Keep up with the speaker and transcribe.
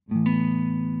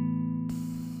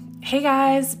Hey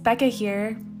guys, Becca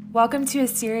here. Welcome to a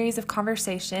series of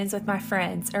conversations with my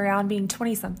friends around being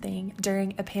 20-something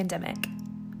during a pandemic.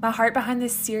 My heart behind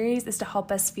this series is to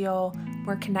help us feel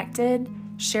more connected,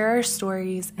 share our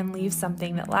stories, and leave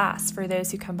something that lasts for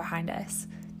those who come behind us.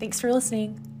 Thanks for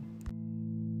listening.